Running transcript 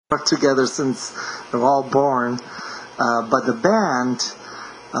worked together since they're all born. But the band,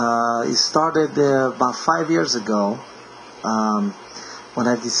 it started about 5 years ago, when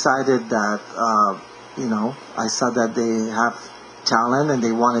I decided that, I saw that they have talent and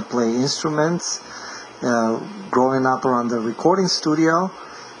they want to play instruments, growing up around the recording studio.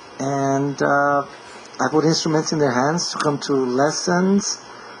 And I put instruments in their hands to come to lessons.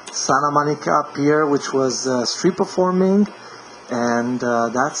 Santa Monica Pier, which was street performing, and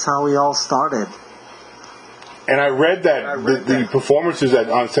that's how we all started. And I read that the performances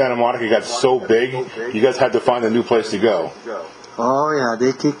on Santa Monica got so big, you guys had to find a new place to go. Oh yeah,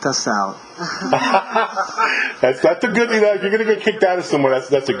 they kicked us out. That's a good thing. If you're going to get kicked out of somewhere,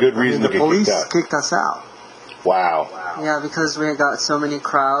 that's a good reason to get kicked out. The police kicked us out. Wow. Yeah, because we got so many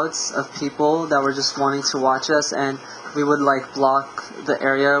crowds of people that were just wanting to watch us, and we would block the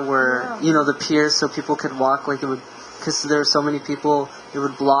area where the piers so people could walk. Because there were so many people, it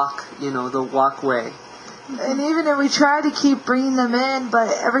would block the walkway. And even if we tried to keep bringing them in, but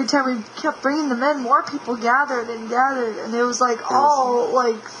every time we kept bringing them in, more people gathered, and it was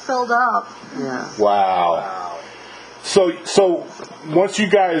all filled up. Yeah. Wow. So once you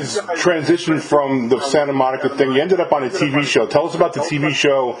guys transitioned from the Santa Monica thing, you ended up on a TV show. Tell us about the TV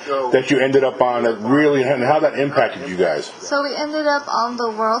show that you ended up on, and how that impacted you guys. So we ended up on The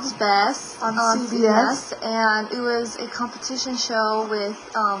World's Best on CBS, and it was a competition show with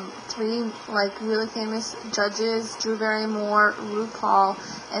 3 really famous judges: Drew Barrymore, RuPaul,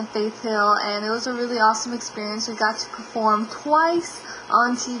 and Faith Hill. And it was a really awesome experience. We got to perform twice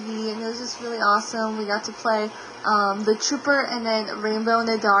on TV, and it was just really awesome. We got to play The Trooper and then Rainbow in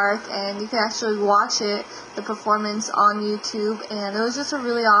the Dark, and you can actually watch the performance on YouTube, and it was just a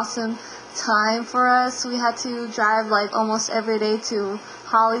really awesome time for us. We had to drive almost every day to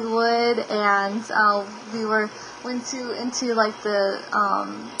Hollywood, and we went into the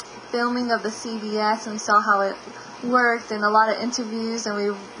filming of the CBS and saw how it worked, and a lot of interviews, and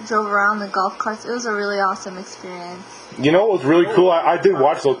we drove around the golf carts. It was a really awesome experience. You know what was really cool? I did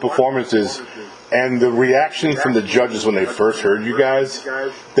watch those performances, and the reaction from the judges when they first heard you guys,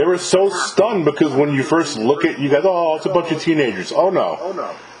 they were so stunned, because when you first look at you guys, oh, it's a bunch of teenagers. Oh,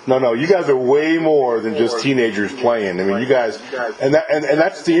 no, you guys are way more than just teenagers playing. I mean, you guys, and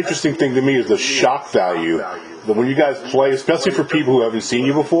that's the interesting thing to me, is the shock value. That when you guys play, especially for people who haven't seen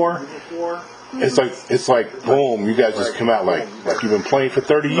you before, it's like boom, you guys just come out like you've been playing for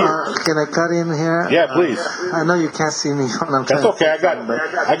 30 years. Can I cut in here? Yeah, please. I know you can't see me when I'm That's okay. I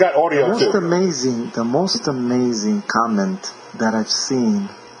got audio too. The most amazing comment that I've seen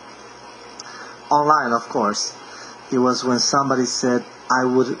online, of course, it was when somebody said, "I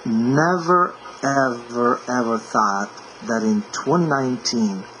would never, ever thought that in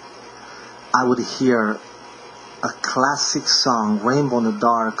 2019 I would hear a classic song, Rainbow in the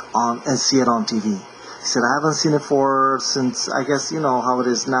Dark, and see it on TV." He said, "I haven't seen it since, I guess, how it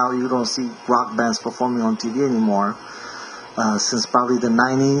is now. You don't see rock bands performing on TV anymore, since probably the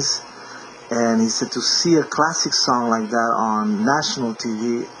 90s. And he said, to see a classic song like that on national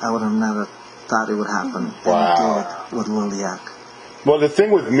TV, I would have never thought it would happen." Wow. And it did with Liliac. Well, the thing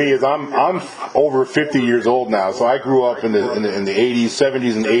with me is I'm over 50 years old now, so I grew up in the 80s,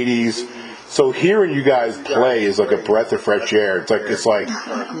 70s, and 80s. So hearing you guys play is like a breath of fresh air. It's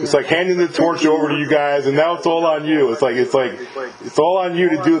like handing the torch over to you guys, and now it's all on you. It's all on you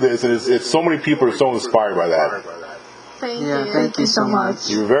to do this, and it's so many people are so inspired by that. Thank you so much.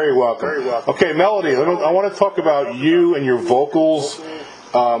 You're very welcome. Okay, Melody, I want to talk about you and your vocals.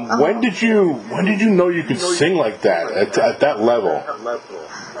 When did you know you could sing like that at that level?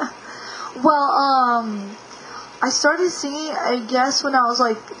 Well, I started singing, I guess, when I was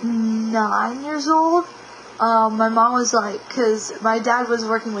 9 years old. My mom was because my dad was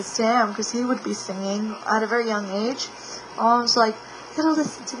working with Sam, because he would be singing at a very young age. My mom was like, "You gotta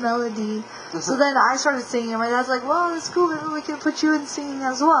listen to Melody." So then I started singing, and my dad's like, "Well, that's cool, maybe we can put you in singing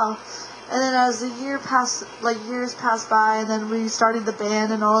as well." And then as the years passed by, and then we started the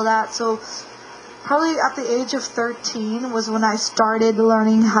band and all of that. So probably at the age of 13 was when I started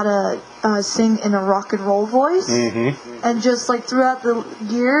learning how to sing in a rock and roll voice. Mm-hmm. And just throughout the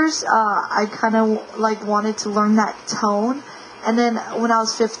years, I kind of wanted to learn that tone. And then when I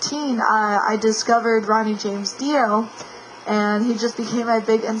was 15, I discovered Ronnie James Dio, and he just became my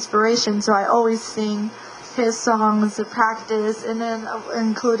big inspiration. So I always sing his songs to practice, and then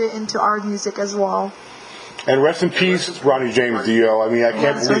include it into our music as well. And rest in peace, Ronnie James Dio. I mean, I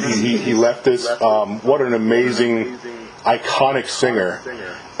can't believe he left us. What an amazing, iconic singer.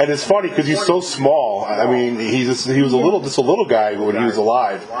 And it's funny because he's so small. I mean, he was a little guy when he was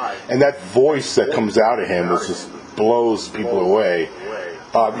alive, and that voice that comes out of him just blows people away.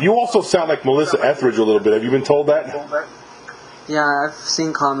 You also sound like Melissa Etheridge a little bit. Have you been told that? Yeah, I've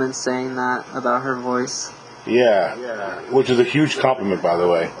seen comments saying that about her voice. Yeah, which is a huge compliment, by the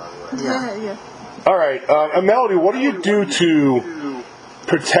way. Yeah. All right, Melody, what do you do to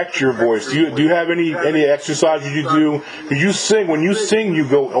protect your voice? Do you have any exercises you do? Because you sing. When you sing, you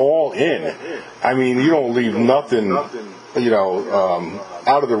go all in. I mean, you don't leave nothing, out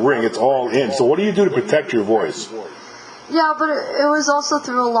of the ring. It's all in. So what do you do to protect your voice? Yeah, but it was also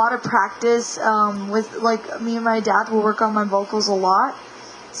through a lot of practice. With like me and my dad will work on my vocals a lot.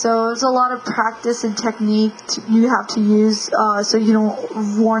 So it's a lot of practice and technique you have to use so you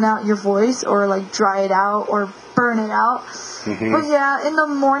don't worn out your voice or like dry it out or burn it out. Mm-hmm. But yeah, in the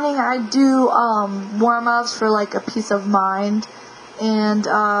morning I do warm-ups for like a peace of mind, and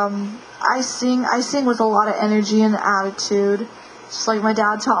I sing with a lot of energy and attitude, just like my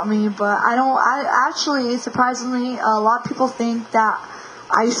dad taught me. But I actually, surprisingly, a lot of people think that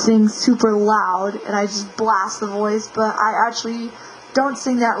I sing super loud and I just blast the voice, but I actually don't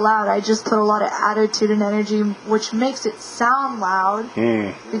sing that loud. I just put a lot of attitude and energy, which makes it sound loud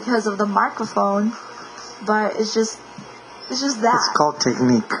because of the microphone. But it's just that. It's called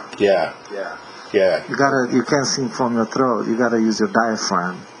technique. Yeah. You can't sing from your throat. You gotta use your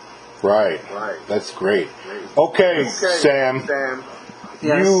diaphragm. Right. That's great. Okay, Sam.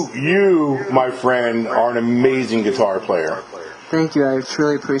 Yes. You, my friend, are an amazing guitar player. Thank you. I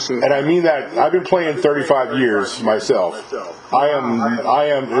truly appreciate it. And I mean that. I've been playing 35 years myself. I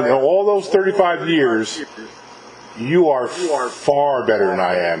am. In all those 35 years, you are far better than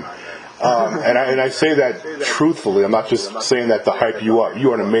I am. And I say that truthfully. I'm not just saying that to hype you up.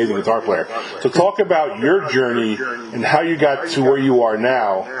 You are an amazing guitar player. So talk about your journey and how you got to where you are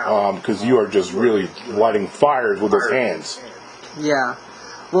now, because you are just really lighting fires with those hands. Yeah.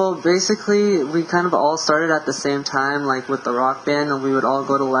 Well, basically, we kind of all started at the same time, like with the rock band, and we would all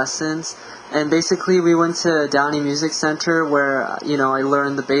go to lessons. And basically, we went to Downey Music Center where, I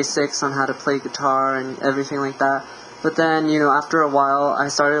learned the basics on how to play guitar and everything like that. But then, after a while, I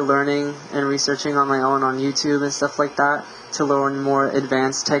started learning and researching on my own on YouTube and stuff like that to learn more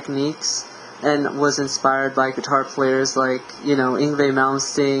advanced techniques, and was inspired by guitar players like, Yngwie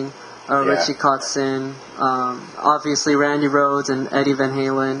Malmsteen, Richie Kotzen, obviously Randy Rhoads and Eddie Van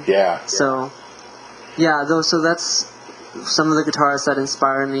Halen. Yeah. So that's some of the guitarists that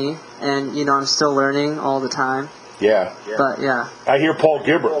inspire me, and I'm still learning all the time. Yeah. But yeah. I hear Paul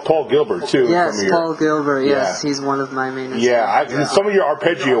Gilbert too. Yes, Paul Gilbert. Yes, he's one of my main inspirations. Yeah, some of your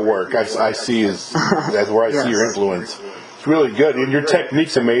arpeggio work I see that's where I see your influence. It's really good, and your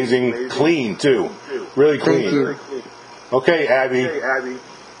technique's amazing, clean too, really clean. Thank you. Okay, Abby.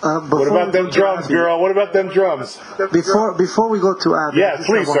 What about them drums, girl? What about them drums? Before we go to Abby, yeah,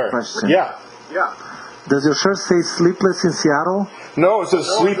 please, sir. Question. Yeah. Does your shirt say "Sleepless in Seattle"? No, it says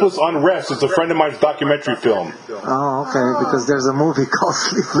 "Sleepless Unrest." It's a friend of mine's documentary film. Oh, okay. Because there's a movie called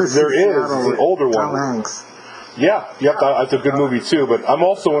 "Sleepless in Seattle." There is. It's an older one. Tom Hanks. Yeah, that's a good movie too. But I'm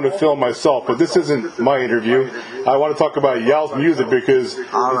also in a film myself. But this isn't my interview. I want to talk about Yal's music because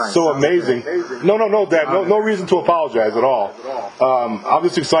it's so amazing. No, Dad. No reason to apologize at all. I'm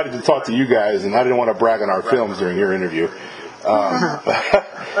just excited to talk to you guys, and I didn't want to brag on our films during your interview.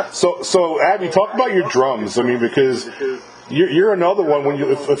 So Abby, talk about your drums. I mean, because you're another one. When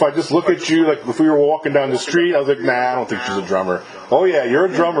if I just look at you, like if we were walking down the street, I was like, nah, I don't think she's a drummer. Oh yeah, you're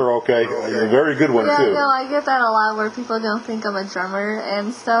a drummer. Okay, a very good one too. Yeah, no, I get that a lot where people don't think I'm a drummer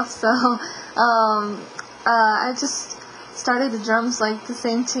and stuff. So, I just started the drums like the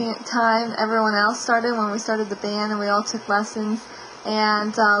same time everyone else started when we started the band, and we all took lessons.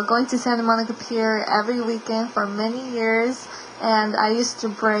 And going to Santa Monica Pier every weekend for many years. And I used to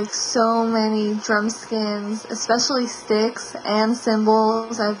break so many drum skins, especially sticks and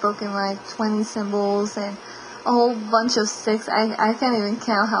cymbals. I've broken like 20 cymbals and a whole bunch of sticks. I can't even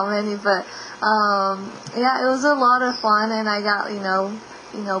count how many, but it was a lot of fun, and I got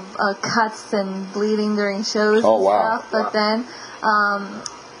cuts and bleeding during shows and stuff. But then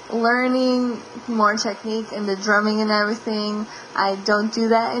learning more technique in the drumming and everything, I don't do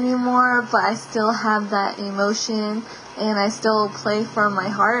that anymore, but I still have that emotion, and I still play from my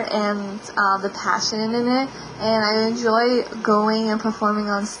heart and the passion in it, and I enjoy going and performing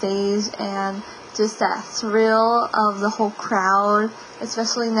on stage and just that thrill of the whole crowd,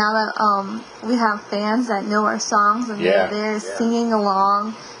 especially now that we have fans that know our songs and they're there singing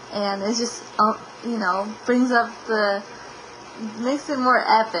along, and it just makes it more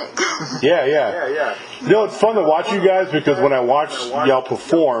epic. Yeah. It's fun to watch you guys because when I watch y'all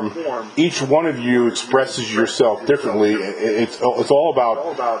perform, each one of you expresses yourself differently. It's all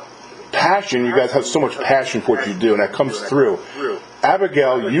about passion. You guys have so much passion for what you do, and that comes through.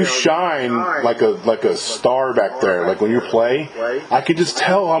 Abigail, you shine like a star back there. Like when you play, I can just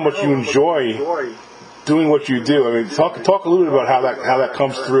tell how much you enjoy doing what you do. I mean, talk a little bit about how that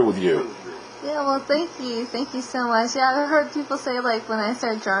comes through with you. Yeah, well, thank you so much. Yeah, I've heard people say like when I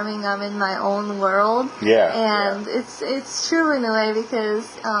start drumming, I'm in my own world. Yeah. And it's true in a way because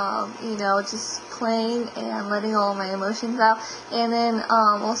just playing and letting all my emotions out, and then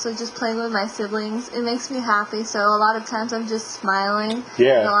also just playing with my siblings, it makes me happy. So a lot of times I'm just smiling.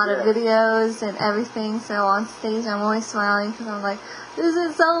 Yeah. In a lot of videos and everything. So on stage I'm always smiling because I'm like, this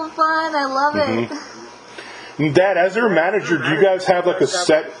is so fun. I love it. Dad, as their manager, do you guys have like a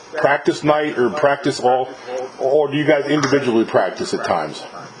set practice night or practice all, or do you guys individually practice at times?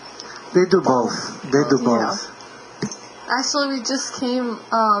 They do both. They do both. Actually, we just came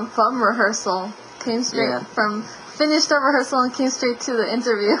from rehearsal. Came straight from finished our rehearsal and came straight to the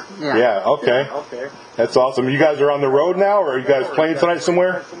interview. Yeah. Okay. That's awesome. You guys are on the road now, or are you guys playing tonight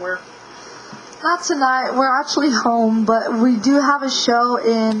somewhere? Not tonight. We're actually home, but we do have a show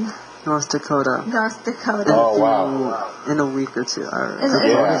in North Dakota. Oh, wow. In a week or two. In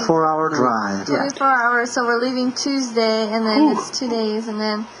 24-hour drive. 24 hours, so we're leaving Tuesday, and then it's 2 days, and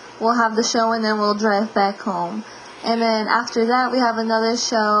then we'll have the show, and then we'll drive back home. And then after that, we have another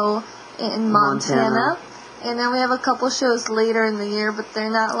show in Montana. And then we have a couple shows later in the year, but they're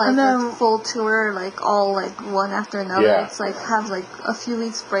not like a full tour, like all like one after another. Yeah. It's like have like a few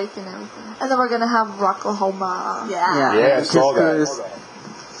weeks break and everything. And then we're going to have Rocklahoma. Yeah, I saw that.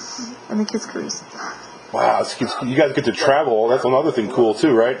 And the Kids Cruise. Wow, you guys get to travel. That's another thing cool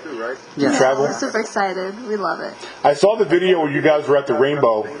too, right? Yeah. Travel. We're super excited. We love it. I saw the video where you guys were at the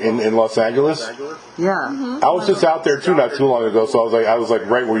Rainbow in Los Angeles. Yeah. I was just out there too not too long ago, so I was like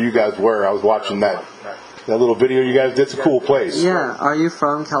right where you guys were. I was watching that little video you guys did. It's a cool place. Yeah. Are you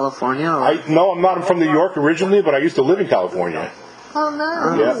from California? Or? No, I'm not. I'm from New York originally, but I used to live in California. Oh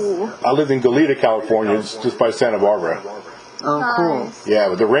no. Yeah. I lived in Goleta, California, just by Santa Barbara. Oh, cool. Nice. Yeah,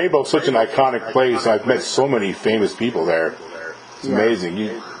 but the Rainbow's such an iconic place. I've met so many famous people there. It's amazing.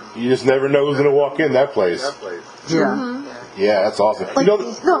 You just never know who's going to walk in that place. Yeah. Yeah, that's awesome.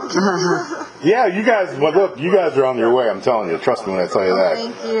 Yeah, you guys. Well, look, you guys are on your way. I'm telling you. Trust me when I tell you that.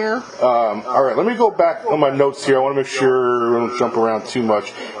 Thank you. All right, let me go back on my notes here. I want to make sure we don't jump around too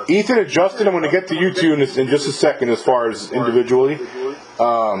much. Ethan and Justin, I'm going to get to you two in just a second as far as individually.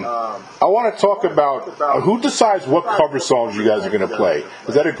 I want to talk about who decides what cover songs you guys are going to play.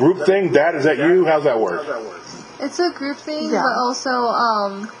 Is that a group thing? Dad, is that you? How's that work? It's a group thing, but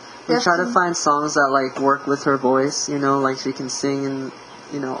also we try to find songs that like work with her voice, like she can sing and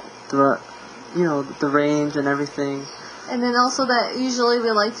the range and everything. And then also that usually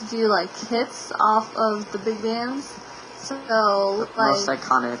we like to do like hits off of the big bands. So like Most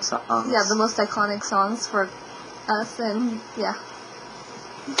iconic songs. Yeah, the most iconic songs for us, and yeah.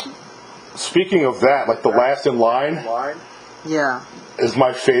 Speaking of that, like The Last in Line Yeah. is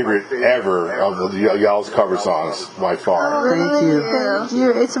my favorite ever of y'all's cover songs by far. Thank you. Thank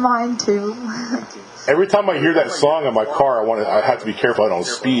you. It's mine too. Every time I hear that song in my car, I have to be careful I don't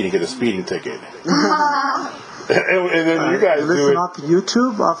speed and get a speeding ticket. and then you guys do Listen it. up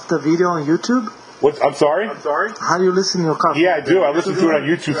YouTube, off the video on YouTube. I'm sorry? How do you listen in your car? Yeah, I do. I listen to it on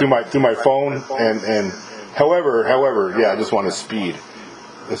YouTube through my phone, and however, yeah, I just want to speed.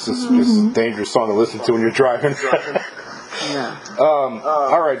 It's just it's a dangerous song to listen to when you're driving. Yeah.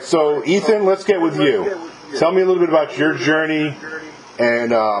 All right, so Ethan, let's get with you. Tell me a little bit about your journey,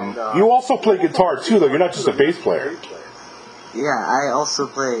 and you also play guitar too, though. You're not just a bass player. Yeah, I also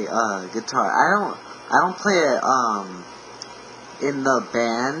play guitar. I don't play it in the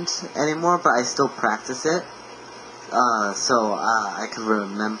band anymore, but I still practice it. So I can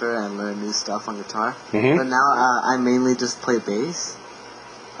remember and learn new stuff on guitar. Mhm. But now I mainly just play bass.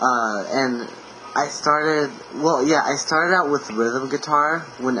 And I started out with rhythm guitar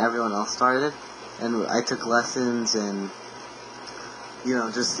when everyone else started, and I took lessons and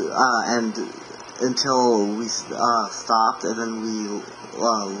and until we stopped, and then we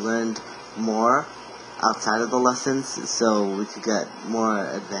learned more outside of the lessons, so we could get more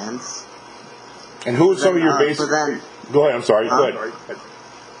advanced. And who are some of your bass? But then, Go ahead. I'm sorry. Go ahead.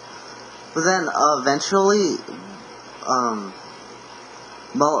 But then eventually,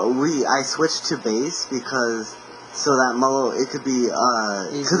 I switched to bass because so that mellow it could be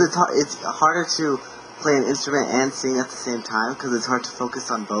because it's harder to play an instrument and sing at the same time because it's hard to focus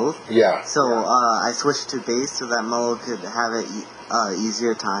on both. Yeah. So I switched to bass so that mellow could have it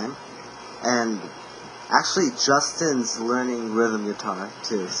easier time. And actually, Justin's learning rhythm guitar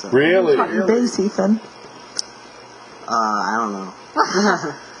too. So Really? Bass, Ethan. I don't know.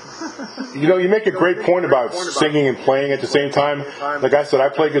 You know, you make a great point about singing and playing at the same time. Like I said, I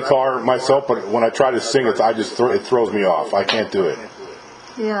play guitar myself, but when I try to sing, it throws me off. I can't do it.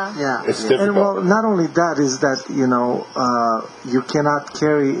 Yeah. Yeah. It's And difficult. well, not only that is that you cannot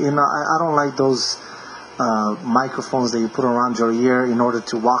carry. I don't like those microphones that you put around your ear in order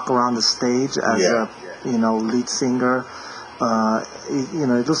to walk around the stage as Yeah. a lead singer.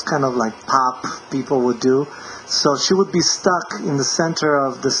 It was kind of like pop people would do. So she would be stuck in the center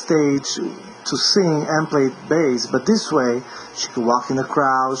of the stage to sing and play bass. But this way, she could walk in the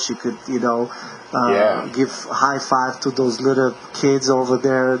crowd. She could, give high five to those little kids over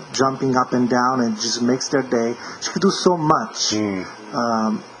there jumping up and down, and just makes their day. She could do so much,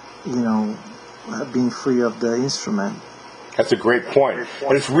 being free of the instrument. That's a great point.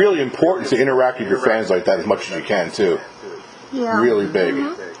 And it's really important to interact with your fans like that as much as you can, too. Yeah. Really big.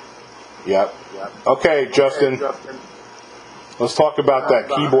 Yep. Okay, Justin. Let's talk about that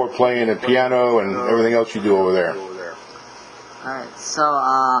keyboard playing and piano and everything else you do over there. Alright, so,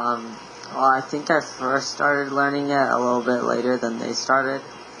 well, I think I first started learning it a little bit later than they started.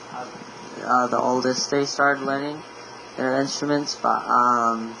 The oldest they started learning their instruments, but,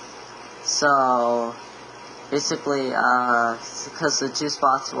 so, basically, because the two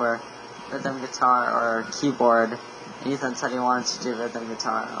spots were rhythm guitar or keyboard, Ethan said he wanted to do rhythm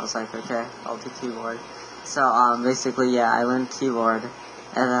guitar. I was like, okay, I'll do keyboard. So, basically, yeah, I learned keyboard,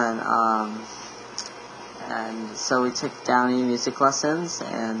 and then, and so we took Downey music lessons,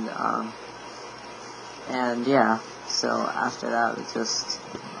 and yeah, so after that we just,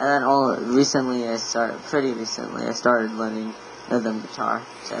 and then pretty recently I started learning rhythm guitar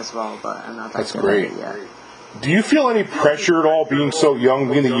as well, but I'm not that That's good great. at it yet. Do you feel any pressure at all being so young,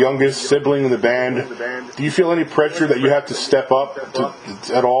 being the youngest sibling in the band? Do you feel any pressure that you have to step up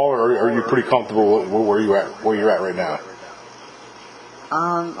at all, or are you pretty comfortable where you're at right now?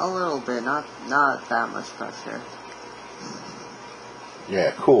 A little bit, not that much pressure.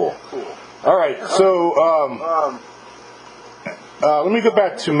 Yeah, cool. All right, so let me go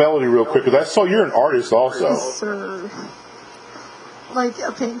back to Melody real quick, because I saw you're an artist also. Yes, sir. Like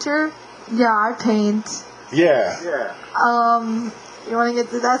a painter? Yeah, I paint. Yeah. You want to get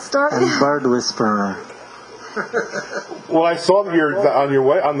to that story? And Bird Whisperer. Well, I saw that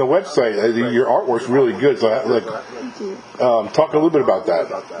on the website your artwork's really good. So, Thank you. talk a little bit about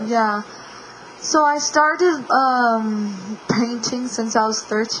that. Yeah. So I started painting since I was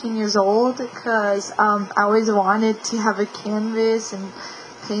 13 years old because I always wanted to have a canvas and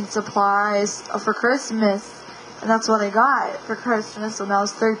paint supplies for Christmas. And that's what I got for Christmas when I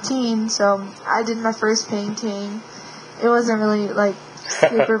was 13. So I did my first painting. It wasn't really like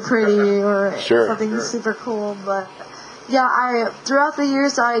super pretty or something super cool, but yeah, throughout the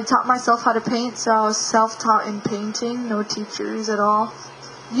years I taught myself how to paint, so I was self-taught in painting, no teachers at all.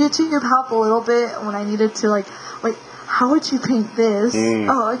 YouTube helped a little bit when I needed to like, wait, how would you paint this?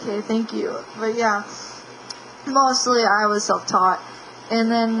 Oh, okay, thank you. But yeah, mostly I was self-taught. And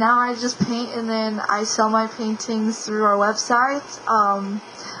then now I just paint, and then I sell my paintings through our website.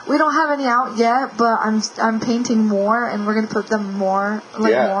 We don't have any out yet, but I'm painting more, and we're gonna put them more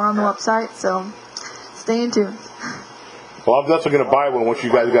on the website. So stay tuned. Well, I'm definitely going to buy one once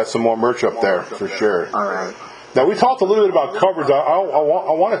you guys got some more merch up there, for sure. All right. Now, we talked a little bit about covers. I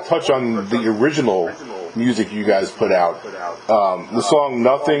want to touch on the original music you guys put out. The song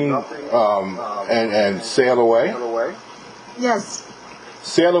Nothing and Sail Away. Yes.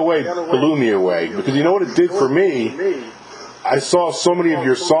 Sail Away blew me away, because you know what it did for me? I saw so many of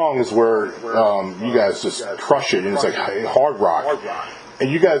your songs where you guys just crush it, and it's like hard rock. And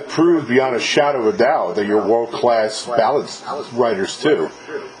you guys proved beyond a shadow of a doubt that you're world-class ballads writers, too.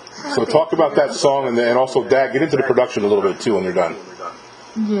 So talk about that song, and also, Dad, get into the production a little bit, too, when they're done.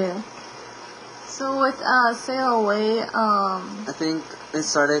 Yeah. So with Sail Away, I think it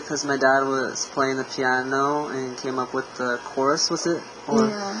started because my dad was playing the piano and came up with the chorus, was it?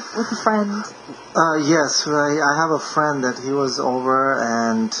 Yeah, with a friend. Yes, I have a friend that he was over,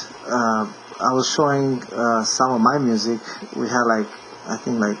 and I was showing some of my music. We had I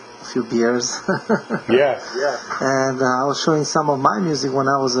think a few beers. Yeah. And I was showing some of my music when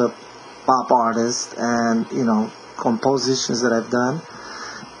I was a pop artist, and compositions that I've done.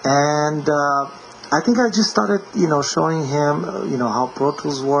 And I think I just started showing him how Pro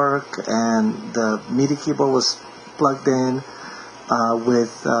Tools work, and the MIDI keyboard was plugged in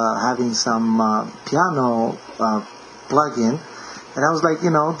with having some piano plug-in. And I was like,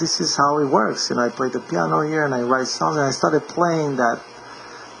 this is how it works. I play the piano here, and I write songs, and I started playing that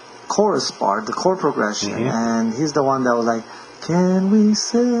chorus part, the chord progression, and he's the one that was like, can we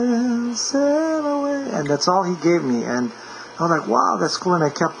sail away? And that's all he gave me, and I was like, wow, that's cool. And I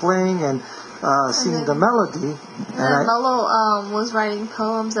kept playing and singing the melody. And Mello was writing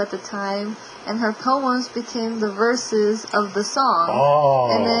poems at the time, and her poems became the verses of the song.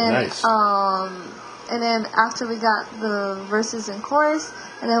 Oh, and then, nice. And then after we got the verses and chorus,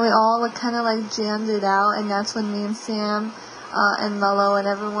 and then we all kind of like jammed it out, and that's when me and Sam and Mello and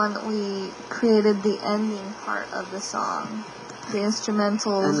everyone, we created the ending part of the song. The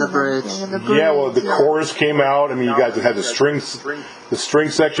instrumentals And the bridge. everything, and Yeah, well, the chorus came out. I mean, you guys had the string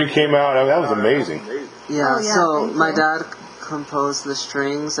section came out. I mean, that was amazing. Yeah, Oh, yeah, so thank my you. dad composed the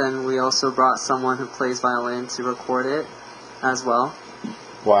strings, and we also brought someone who plays violin to record it as well.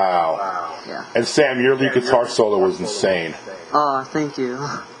 Wow. Yeah. And Sam, your lead guitar solo was insane. Oh, thank you.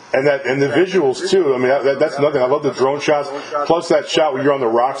 And the visuals too. I mean, that's nothing. I love the drone shots. Plus that shot where you're on the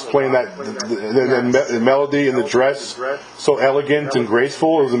rocks playing the melody and the dress, so elegant and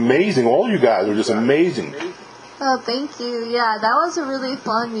graceful. It was amazing. All you guys were just amazing. Oh, thank you. Yeah, that was a really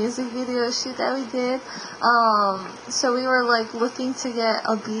fun music video shoot that we did. So we were like looking to get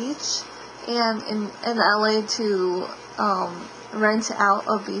a beach, and in LA to rent out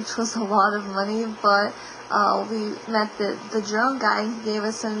a beach was a lot of money, but we met the drone guy. He gave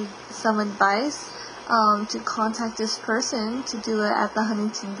us some advice to contact this person to do it at the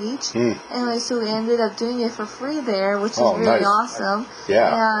Huntington Beach. Anyway, so we ended up doing it for free there, which is really nice. awesome.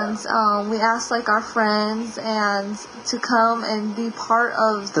 Yeah. And we asked like our friends and to come and be part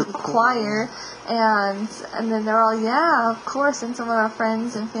of the choir. And then they're all, yeah, of course. And some of our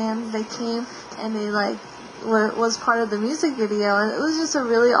friends and fans, they came and they like was part of the music video, and it was just a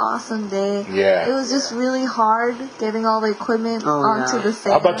really awesome day. Yeah. It was just really hard getting all the equipment onto the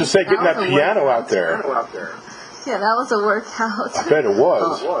stage. I'm about to say, getting that piano out there. Yeah, that was a workout. I bet it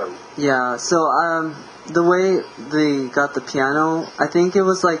was. Yeah, so the way they got the piano, I think it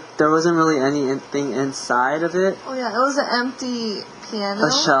was like there wasn't really anything inside of it. Oh yeah, it was an empty piano.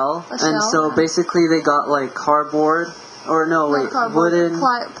 A shell. A And shell. so basically they got like cardboard, or no, Not wait, cardboard, wooden,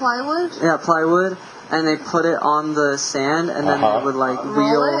 plywood. yeah, plywood, and they put it on the sand, and then they would like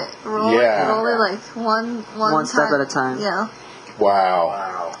Roll it like one step time. at a time. Yeah.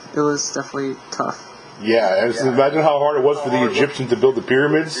 Wow. It was definitely tough. Yeah, and imagine how hard it was for the Egyptians to build the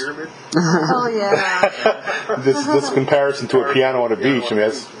pyramids. Oh yeah. This comparison to a piano on a beach, I mean,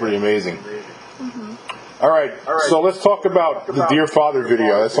 that's pretty amazing. All right, so let's talk about the Dear Father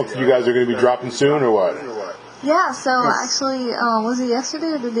video. That's something you guys are going to be dropping soon, or what? Yeah, so actually, was it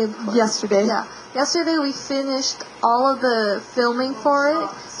yesterday or the day before? Yesterday. Yeah. Yesterday we finished all of the filming for it.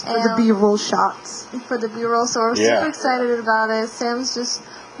 For the B-roll shots. For the B-roll, so we're super excited about it. Sam's just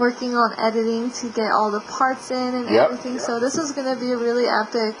working on editing to get all the parts in and everything. So this is going to be a really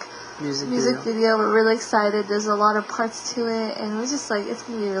epic music video. We're really excited. There's a lot of parts to it, and we're just like, it's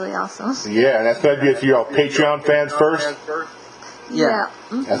going to be really awesome. Yeah, and that's going to be for your Patreon fans first? Yeah.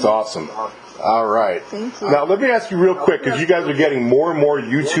 That's awesome. All right. Thank you. Now, let me ask you real quick, because you guys are getting more and more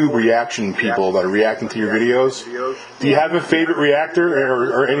YouTube reaction people that are reacting to your videos. Do you have a favorite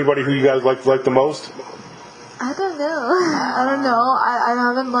reactor or anybody who you guys like the most? I don't know. I don't know. I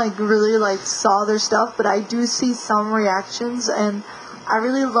haven't like really like saw their stuff, but I do see some reactions, and I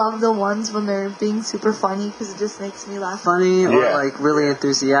really love the ones when they're being super funny because it just makes me laugh. Funny or like really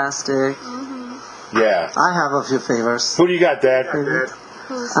enthusiastic. Yeah. I have a few favorites. Who do you got, Dad?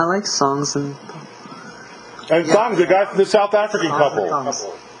 I like songs and Songs, the guy from the South African couple.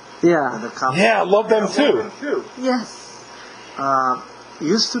 yeah. Yeah, I love them too. Yes.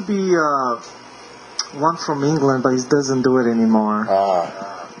 Used to be one from England, but he doesn't do it anymore.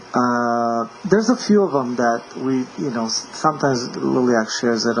 There's a few of them that we, sometimes Liliac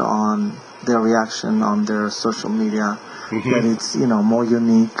shares it on their reaction on their social media, that it's, more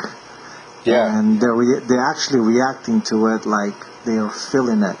unique. Yeah. And they're actually reacting to it like they're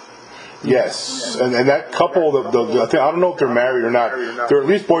feeling it. Yes, and that couple, I don't know if they're married or not. They're at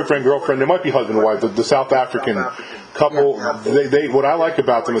least boyfriend, girlfriend. They might be husband and wife. The South African couple. They what I like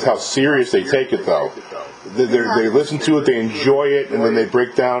about them is how serious they take it, though. They listen to it, they enjoy it, and then they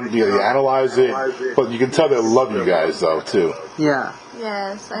break down, they analyze it. But you can tell they love you guys, though, too. Yeah.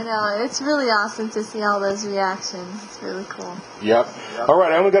 Yes, I know. It's really awesome to see all those reactions. It's really cool. Yep. All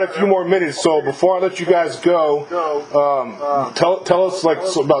right, I only got a few more minutes, so before I let you guys go, tell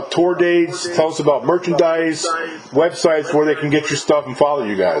us about tour dates. Tell us about merchandise, websites where they can get your stuff and follow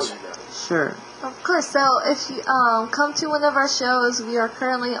you guys. Sure. Of course. So if you come to one of our shows, we are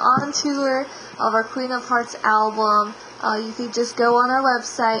currently on tour of our Queen of Hearts album. You could just go on our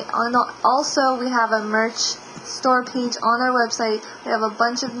website. Also, we have a merch store page on our website. We have a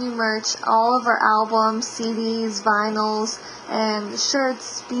bunch of new merch, all of our albums, CDs, vinyls, and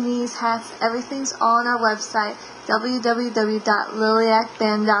shirts, beanies, hats, everything's on our website.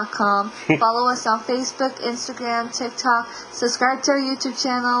 www.liliacband.com. Follow us on Facebook, Instagram, TikTok. Subscribe to our YouTube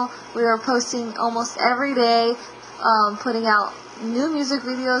channel. We are posting almost every day, putting out new music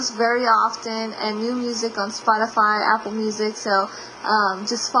videos very often and new music on Spotify, Apple Music. So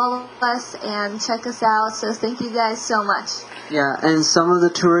just follow us and check us out. So thank you guys so much. Yeah, and some of the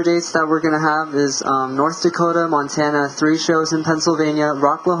tour dates that we're going to have is North Dakota, Montana, 3 shows in Pennsylvania,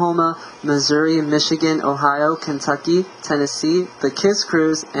 Rocklahoma, Missouri, Michigan, Ohio, Kentucky, Tennessee, the Kiss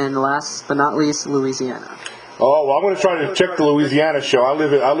Cruise, and last but not least, Louisiana. Oh, well, I'm going to try to check the Louisiana show. I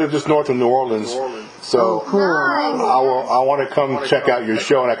live just north of New Orleans, so Cool. I want to come check out your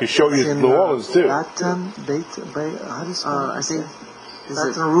show, and I can show you In, New Orleans too. how do you spell it? I think... Is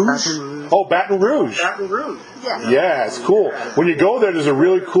Baton it Rouge? Baton Rouge? Oh, Baton Rouge. Yes. Yeah, it's cool. When you go there, there's a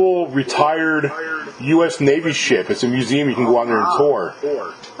really cool retired U.S. Navy ship. It's a museum. You can go on there and tour.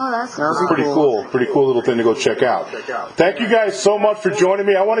 Oh, that's That'll cool. be Pretty cool. Pretty cool little thing to go check out. Thank you guys so much for joining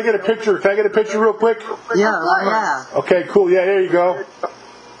me. I want to get a picture. Can I get a picture real quick? Yeah. Okay, cool. Yeah, there you go.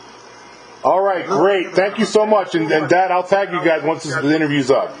 All right, great. Thank you so much. And Dad, I'll tag you guys once the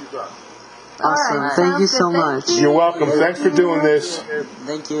interview's up. Awesome. Alright, Thank you sounds so good. much. Thank You're welcome. Thanks for doing this.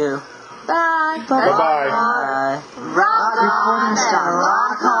 Thank you. Bye. Bye-bye. Bye. Rock on.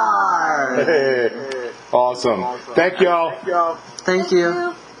 Rock hard. Hey. Awesome. Thank y'all. Thank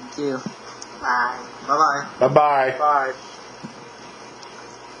you. Thank you. Bye. Bye-bye. Bye-bye. Bye.